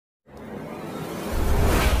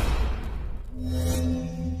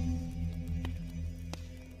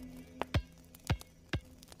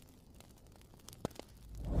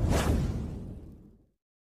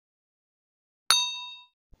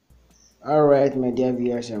Alright, my dear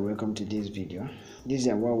viewers, and welcome to this video. This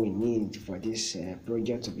is what we need for this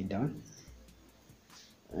project to be done.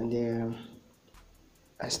 And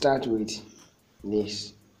I start with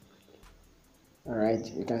this.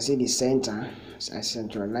 Alright, you can see the center. So I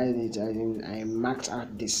centralized it. I marked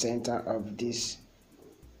out the center of this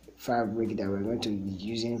fabric that we're going to be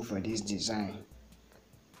using for this design.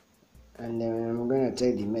 And then I'm going to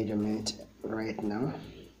take the measurement right now.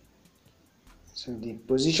 So the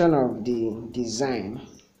position of the design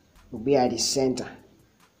will be at the center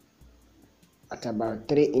at about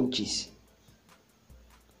 3 inches.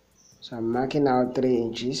 So I'm marking out 3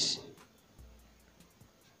 inches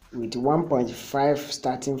with 1.5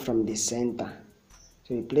 starting from the center.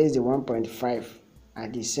 So you place the 1.5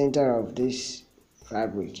 at the center of this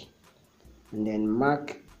fabric and then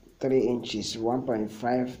mark 3 inches,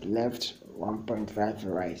 1.5 left, 1.5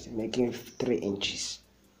 right, making 3 inches.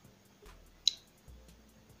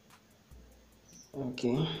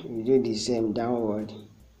 Okay, you do the same downward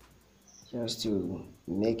just to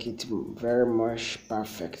make it very much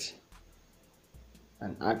perfect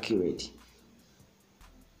and accurate.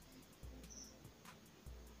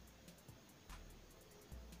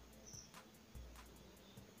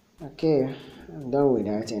 Okay, I'm done with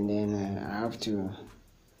that, and then I have to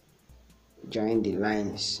join the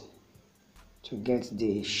lines to get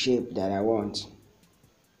the shape that I want.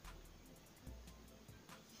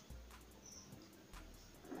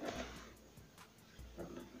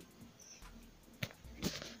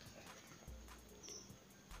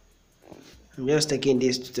 I'm just taking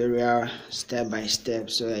this tutorial step by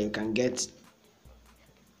step so that you can get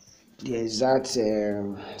the exact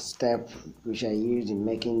step which I used in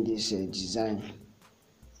making this design.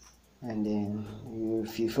 And then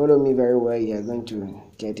if you follow me very well, you are going to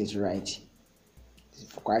get it right.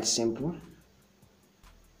 It's quite simple.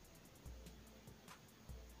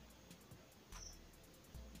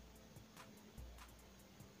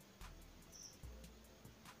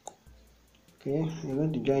 Okay, you're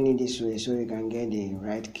going to join it this way so you can get the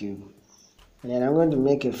right cube. And then I'm going to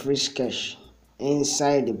make a free sketch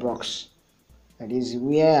inside the box. That is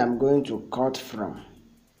where I'm going to cut from.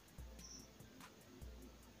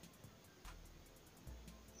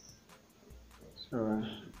 So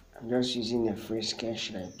I'm just using a free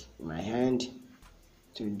sketch like my hand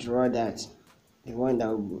to draw that, the one that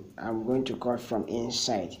I'm going to cut from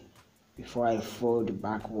inside before I fold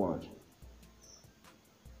backward.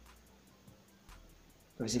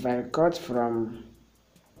 Because if I cut from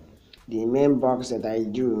the main box that I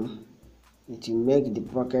do, it will make the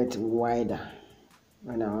pocket wider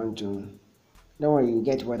when I want to. Don't worry, you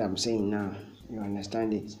get what I'm saying now. You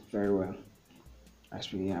understand it very well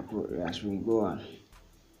as we go on.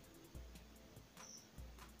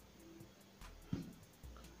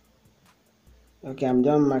 Okay, I'm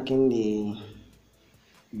done marking the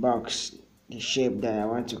box, the shape that I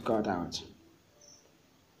want to cut out.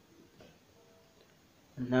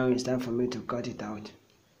 And now it's time for me to cut it out.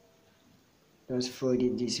 Just fold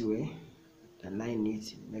it this way, align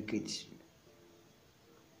it, make it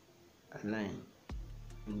align,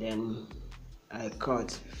 and then I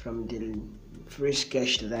cut from the free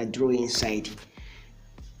sketch that I drew inside.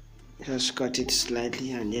 Just cut it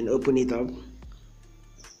slightly and then open it up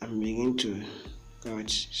and begin to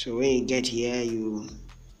cut. So when you get here, you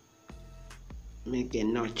make a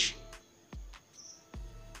notch.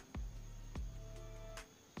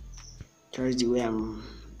 Just the way I'm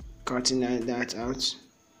cutting that out.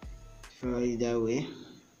 Follow it that way.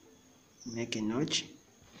 Make a notch.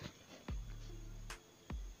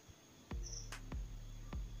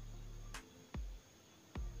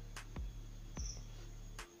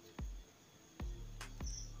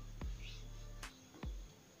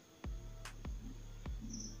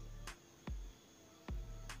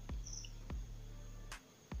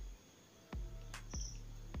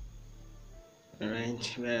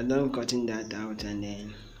 Alright, we are done cutting that out, and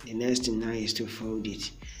then the next thing now is to fold it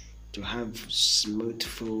to have smooth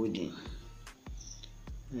folding.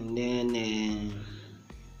 And then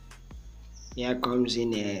here comes in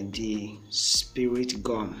the spirit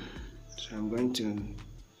gum. So I'm going to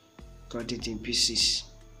cut it in pieces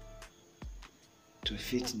to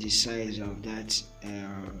fit the size of that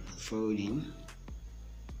folding.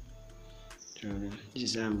 So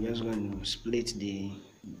this time I'm just going to split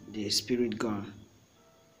the spirit gum.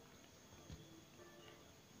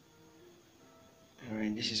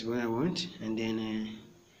 Alright, this is what I want, and then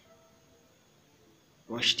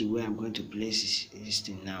watch the way I'm going to place this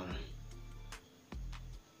thing now.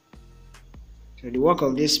 So the work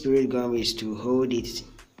of this spirit gum is to hold it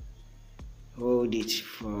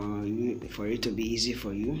for it to be easy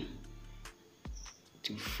for you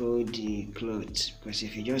to fold the clothes, because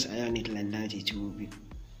if you just iron it like that, it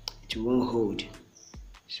won't hold,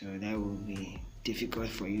 so that will be difficult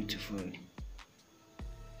for you to fold.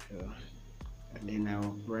 So, and then I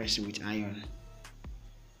will press with iron.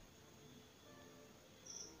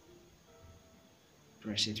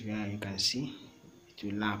 Press it where you can see it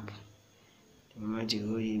will lap. The moment you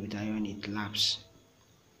hold it with iron, it laps.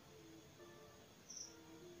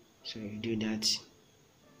 So you do that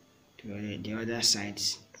to the other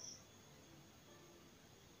sides.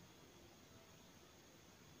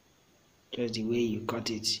 Just the way you cut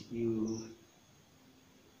it, you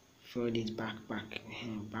fold it backward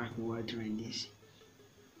like this.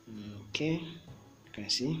 Okay, you can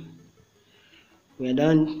see we're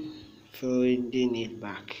done folding it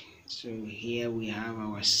back. So here we have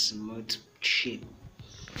our smooth shape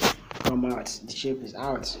come out. The shape is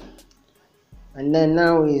out, and then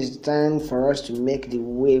now it's time for us to make the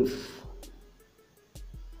wavy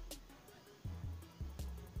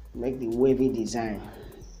design.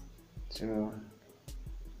 So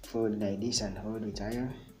fold like this and hold with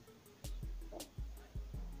iron.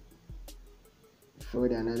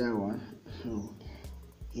 Fold another one.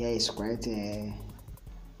 Here is quite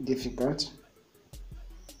difficult,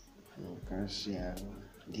 because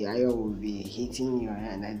the iron will be hitting your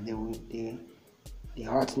hand, and the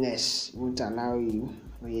hotness won't allow you,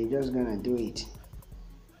 but you're just gonna do it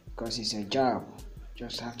because it's a job.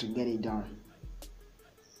 Just have to get it done.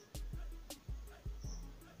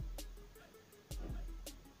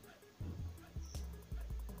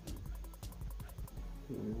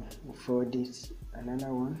 Fold it,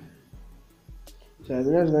 another one. So I'm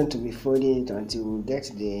just going to be folding it until we get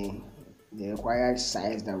the required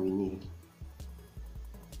size that we need.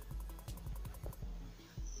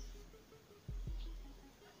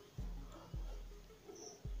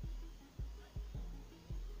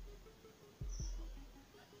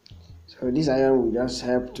 So this iron will just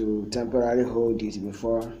help to temporarily hold it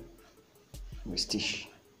before we stitch.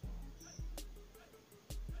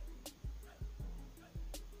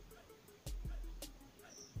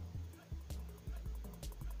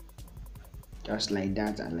 Just like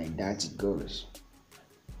that, and like that it goes,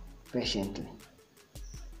 patiently.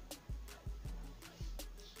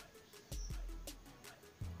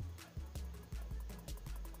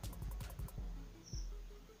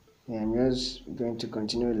 I'm just going to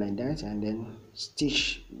continue like that and then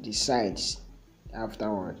stitch the sides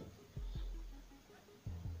afterward.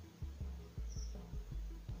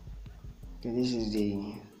 Okay, this is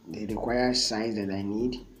the required size that I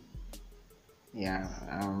need. Yeah,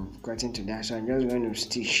 I've gotten to that, so I'm just going to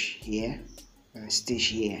stitch here and stitch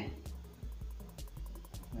here.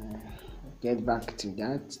 Get back to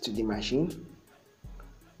the machine.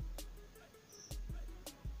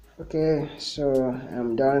 Okay, so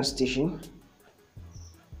I'm done stitching. You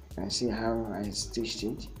can see how I stitched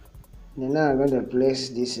it. And now I'm going to place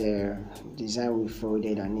this design we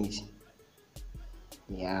folded on it.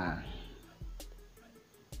 Yeah,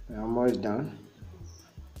 we're almost done.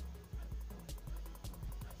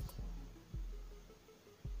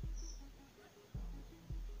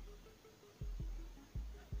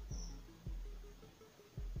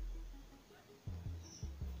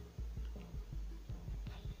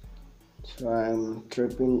 So I'm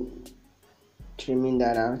trimming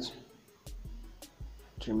that out,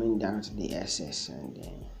 trimming down to the excess, and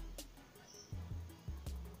then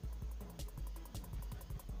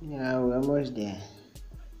yeah, we're almost there.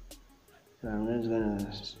 So I'm just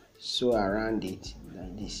gonna sew around it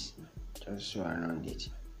like this, just sew around it.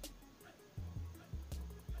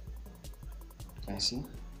 You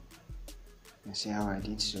can see how I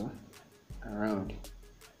did sew around,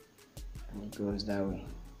 and it goes that way.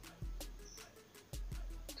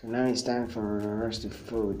 So now it's time for us to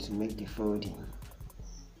fold, to make the folding.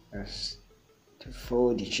 Just to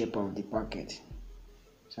fold the shape of the pocket,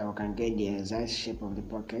 so we can get the exact shape of the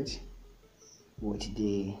pocket with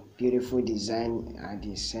the beautiful design at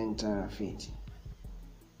the center of it.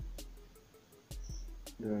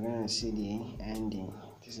 We're gonna see the ending.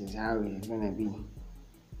 This is how it's gonna be.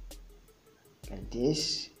 Like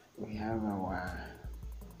this, we have our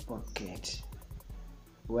pocket,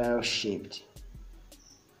 well shaped.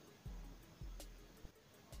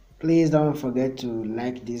 Please don't forget to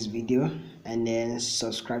like this video and then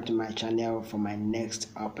subscribe to my channel for my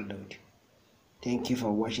next upload. Thank you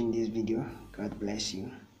for watching this video. God bless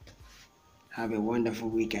you. Have a wonderful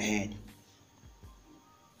week ahead.